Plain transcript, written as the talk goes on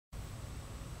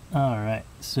Alright,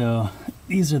 so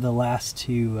these are the last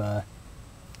two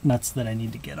nuts that I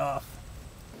need to get off.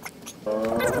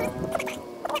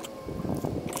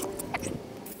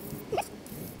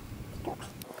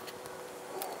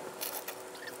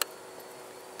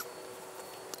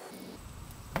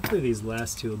 Hopefully these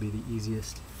last two will be the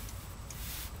easiest.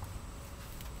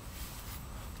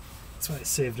 That's why I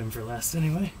saved them for last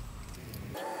anyway.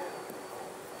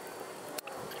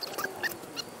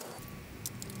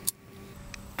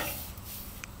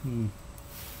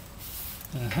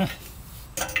 Uh-huh.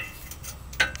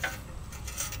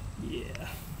 Yeah.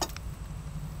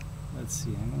 Let's see,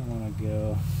 I'm gonna wanna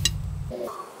go.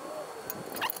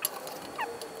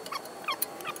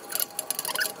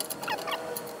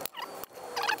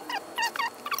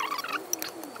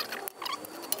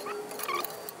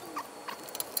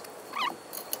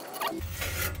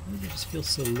 Maybe it just feels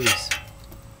so loose.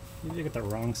 Maybe I got the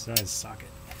wrong size socket.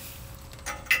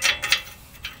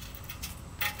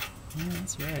 Yeah,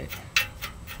 that's right.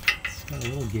 It's got a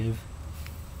little give.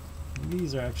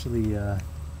 These are actually, I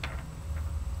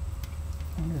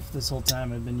wonder if this whole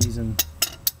time I've been using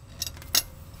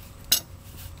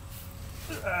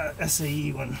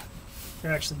SAE one.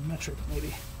 They're actually metric,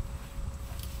 maybe.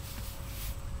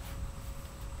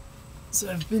 So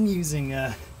I've been using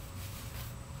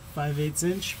 5/8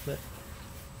 inch, but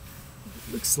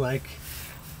it looks like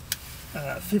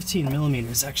 15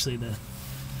 millimeters is actually the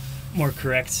more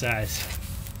correct size.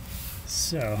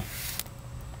 So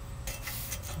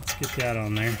let's get that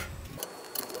on there.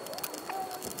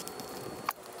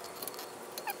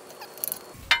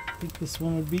 I think this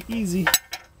one would be easy.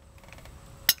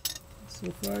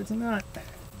 So far it's not.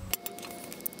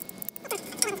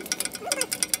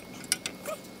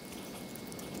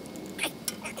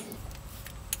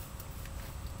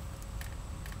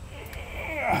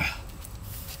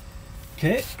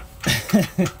 Okay.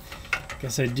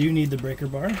 Guess I do need the breaker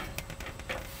bar.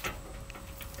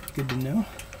 Good to know.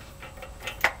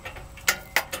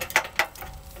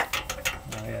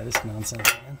 Oh yeah, this nonsense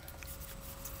again.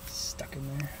 Stuck in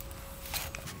there.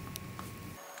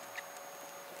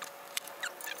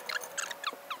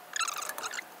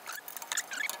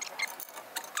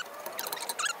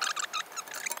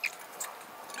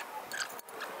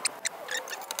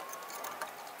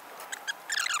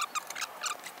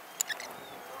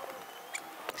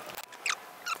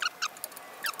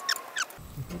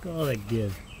 Look at all that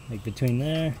give. Like between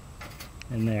there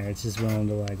and there, it's just willing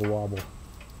to like wobble.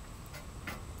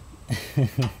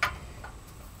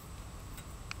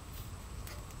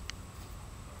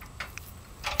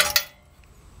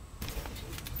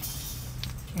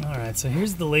 Alright, so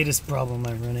here's the latest problem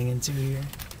I'm running into here.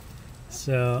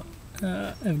 So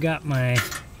I've got my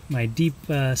deep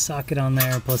socket on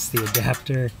there plus the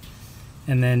adapter,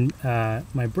 and then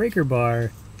my breaker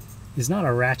bar is not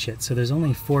a ratchet, so there's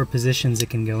only 4 positions it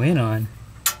can go in on.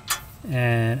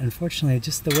 And unfortunately,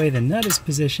 just the way the nut is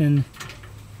positioned,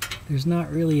 there's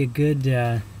not really a good...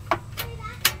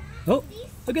 Oh,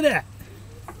 look at that!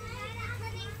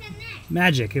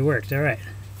 Magic, it worked, alright.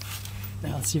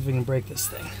 Now let's see if we can break this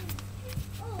thing.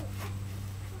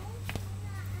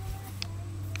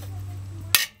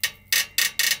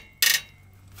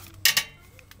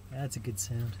 That's a good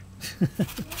sound.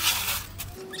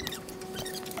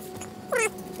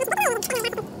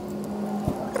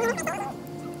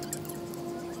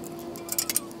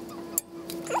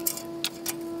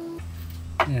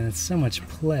 Man, it's so much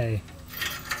play.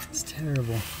 It's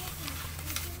terrible.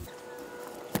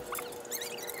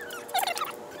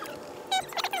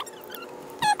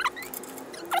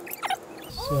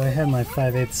 So I had my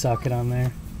 5/8 socket on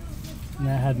there, and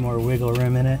that had more wiggle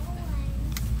room in it.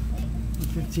 The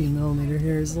 15 millimeter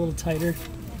here is a little tighter.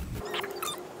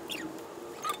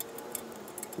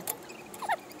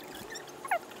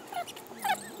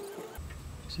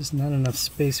 There's just not enough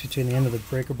space between the end of the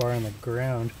breaker bar and the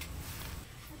ground.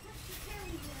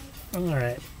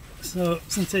 Alright, so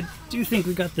since I do think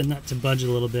we got the nut to budge a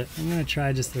little bit, I'm going to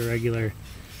try just the regular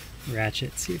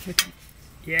ratchet. See if I can...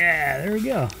 Yeah, there we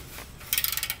go.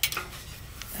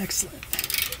 Excellent.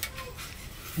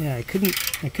 Yeah, I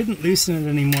couldn't loosen it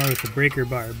anymore with the breaker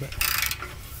bar, but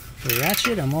the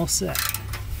ratchet, I'm all set.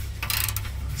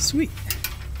 Sweet.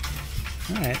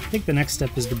 Alright, I think the next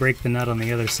step is to break the nut on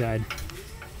the other side.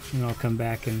 And I'll come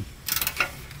back and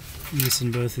loosen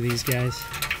both of these guys.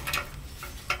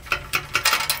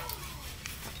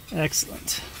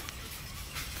 Excellent.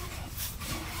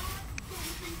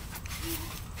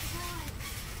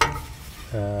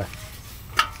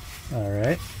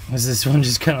 Alright. Was this one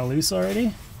just kind of loose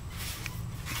already?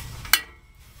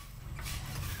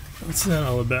 What's that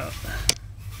all about?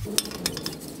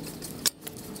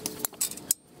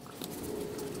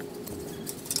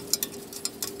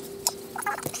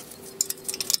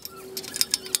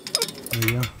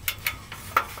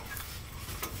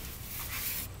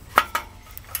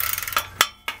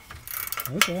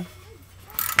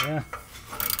 Yeah,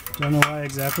 don't know why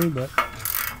exactly, but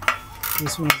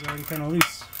this one is already kind of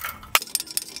loose.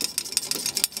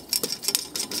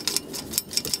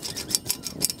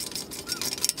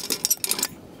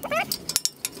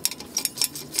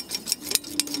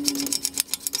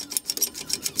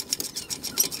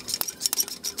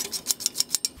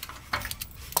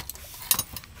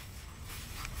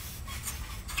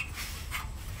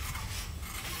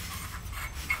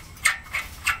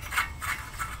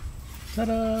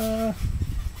 Ta-da!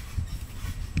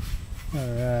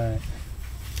 Alright.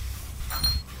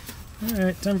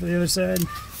 Alright, time for the other side.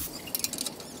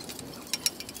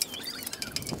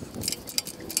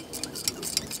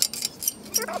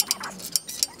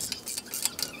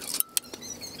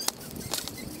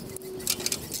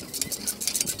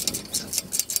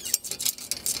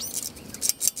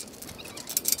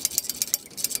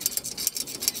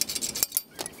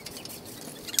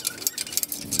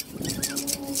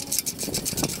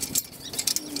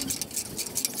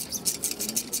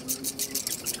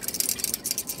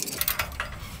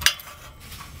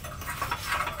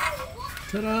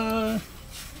 Ta-da!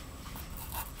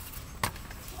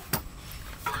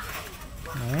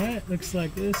 Alright, looks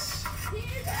like this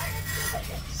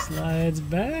slides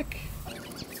back.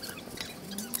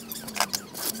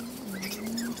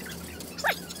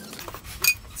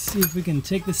 Let's see if we can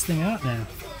take this thing out now.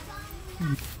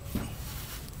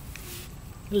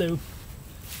 Hello.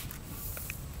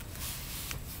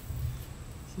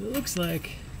 So it looks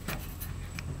like,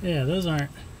 yeah, those are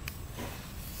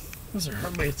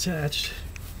hardly attached.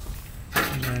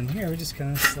 And then here we just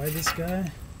kind of slide this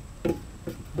guy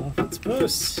off its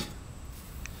posts.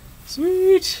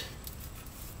 Sweet!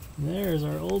 There's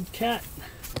our old cat.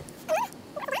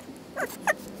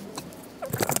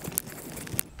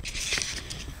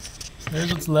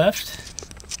 There's what's left.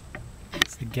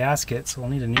 It's the gasket, so we'll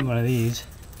need a new one of these.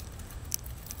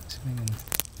 So we can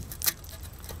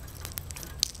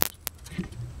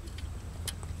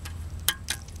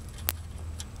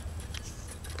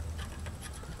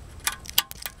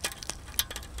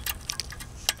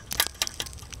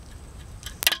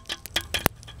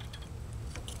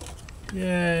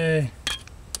Yay!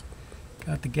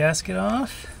 Got the gasket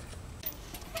off.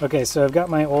 Okay, so I've got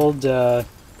my old, I've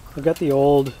got the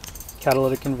old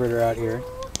catalytic converter out here,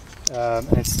 and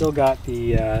it's still got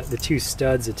the two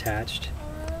studs attached.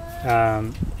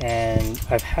 And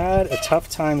I've had a tough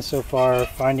time so far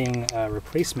finding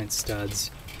replacement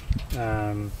studs,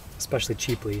 especially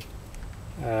cheaply.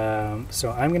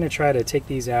 So I'm going to try to take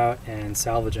these out and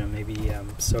salvage them, maybe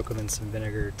soak them in some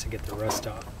vinegar to get the rust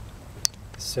off.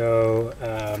 So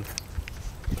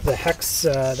the hex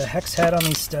head on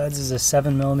these studs is a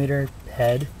 7mm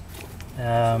head,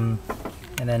 and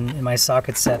then in my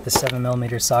socket set, the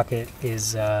 7mm socket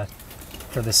is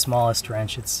for the smallest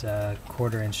wrench. It's a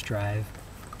 1/4 inch drive.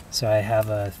 So I have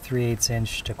a 3/8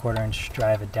 inch to 1/4 inch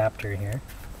drive adapter here,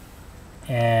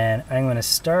 and I'm going to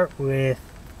start with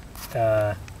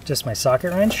just my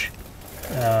socket wrench.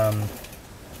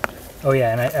 Oh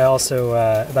yeah, and I also,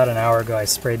 about an hour ago, I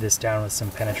sprayed this down with some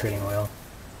penetrating oil,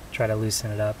 try to loosen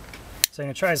it up. So I'm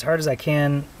going to try as hard as I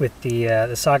can with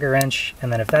the socket wrench,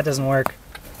 and then if that doesn't work,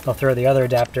 I'll throw the other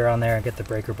adapter on there and get the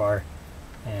breaker bar,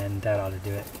 and that ought to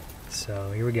do it.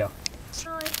 So here we go.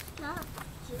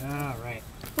 Alright.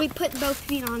 We put both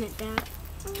feet on it, Dad.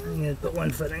 I'm going to put one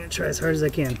foot, I'm going to try as hard as I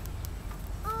can.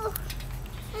 Oh,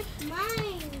 that's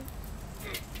mine.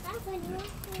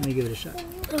 Let me give it a shot.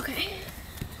 Okay.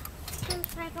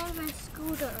 Like on my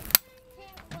scooter.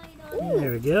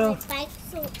 There we go. My bike,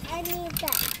 so I need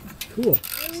that. Cool.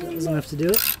 So that was enough to do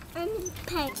it. I need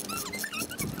paint.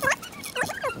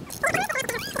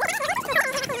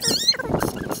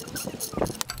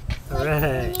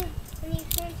 Alright.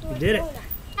 We did it.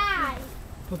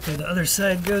 Hopefully the other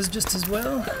side goes just as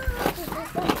well.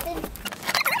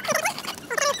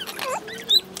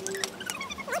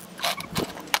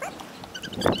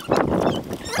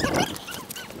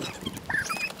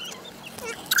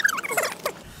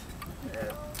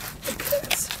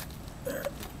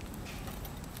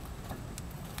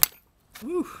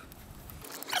 Woo.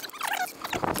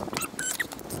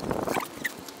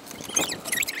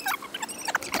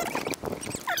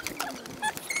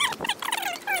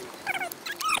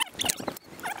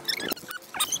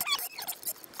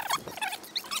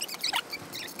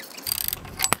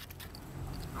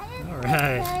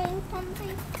 Alright.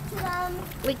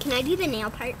 Wait, can I do the nail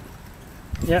part?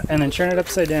 Yeah, and then turn it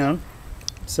upside down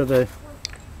so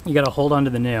you gotta hold onto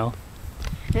the nail.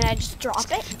 And I just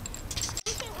drop it?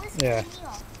 Yeah.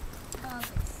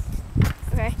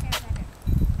 Okay.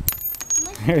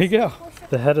 There you go.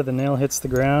 The head of the nail hits the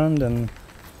ground, and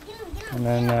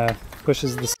then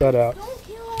pushes the stud out. Don't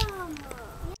kill him.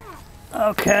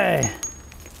 Okay.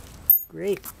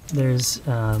 Great. There's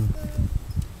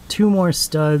 2 more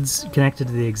studs connected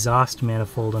to the exhaust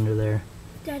manifold under there.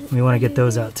 Dad, We want to get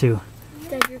those out too.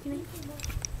 Dad, you're gonna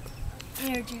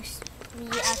introduce me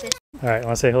at this. All right,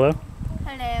 want to say hello?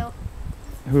 Hello.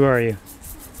 Who are you?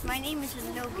 My name is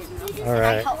Logan. All And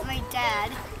right. I helped my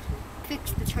dad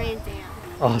fix the Trans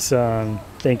Am. Awesome.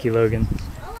 Thank you, Logan.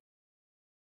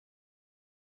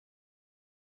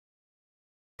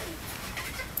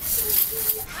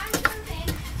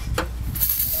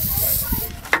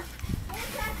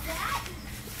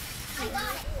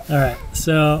 All right,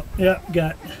 so yeah,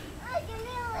 got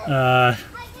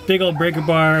big old breaker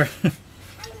bar,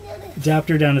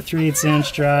 adapter down to 3/8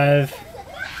 inch drive,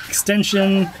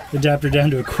 extension adapter down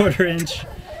to 1/4 inch,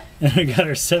 and we got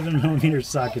our 7mm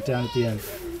socket down at the end.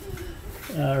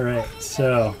 All right,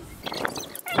 so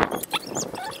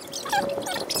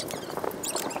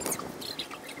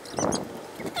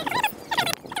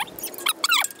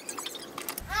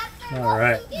all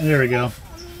right, there we go.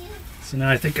 So now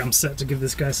I think I'm set to give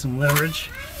this guy some leverage.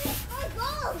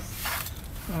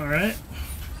 All right.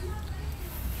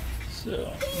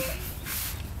 So.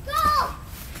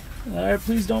 All right,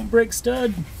 please don't break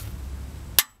stud.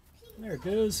 There it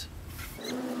goes.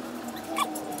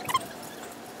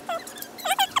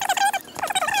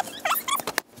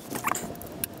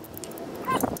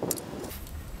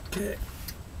 Okay.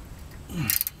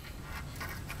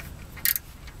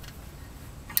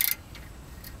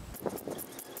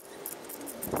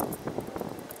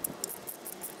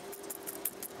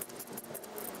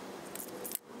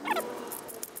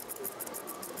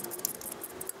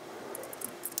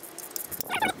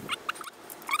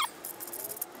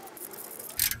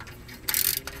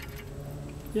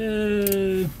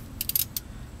 Yay!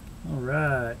 All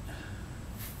right.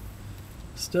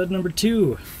 Stud number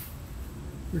 2.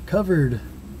 Recovered.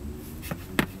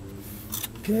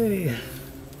 Okay.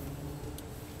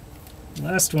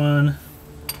 Last one.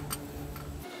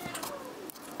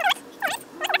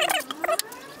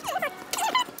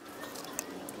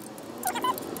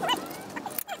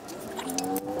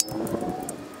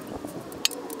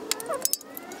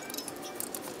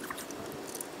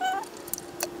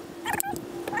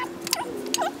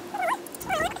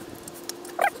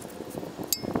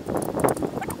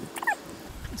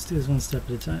 Let's do this one step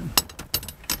at a time.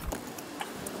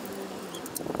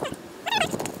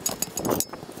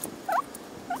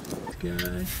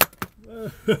 Guy.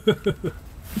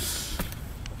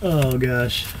 Oh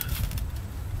gosh.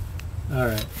 All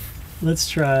right, let's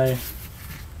try.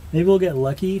 Maybe we'll get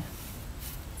lucky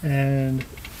and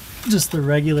just the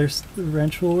regular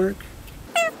wrench will work.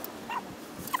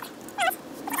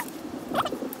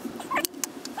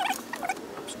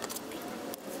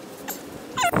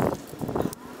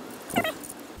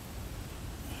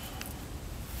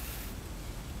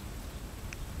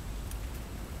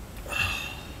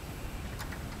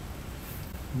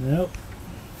 Nope.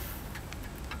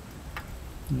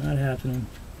 Not happening.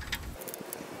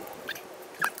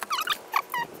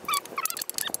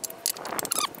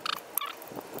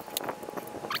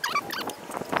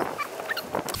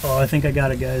 Oh, I think I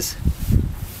got it, guys.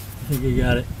 I think I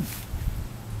got it.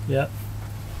 Yep.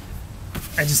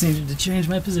 I just needed to change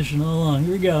my position all along.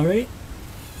 Here we go, right?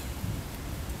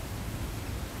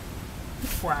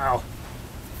 Wow.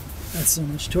 That's so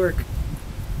much torque.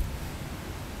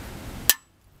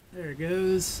 There it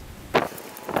goes.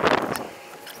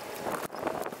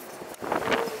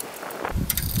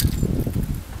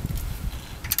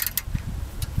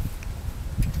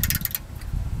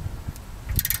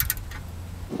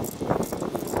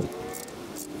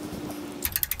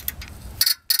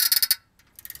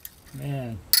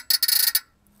 Man,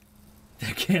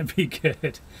 that can't be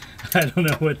good. I don't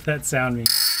know what that sound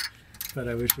means, but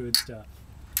I wish it would stop.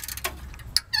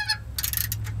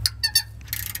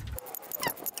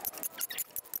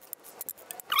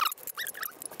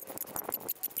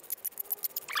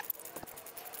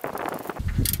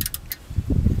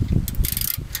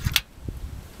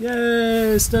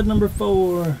 Yay, stud number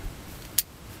 4.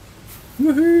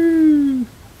 Woohoo!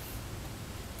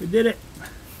 We did it.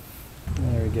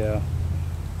 There we go.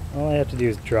 All I have to do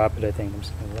is drop it, I think. I'm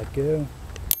just gonna let go.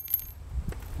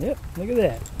 Yep, look at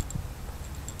that.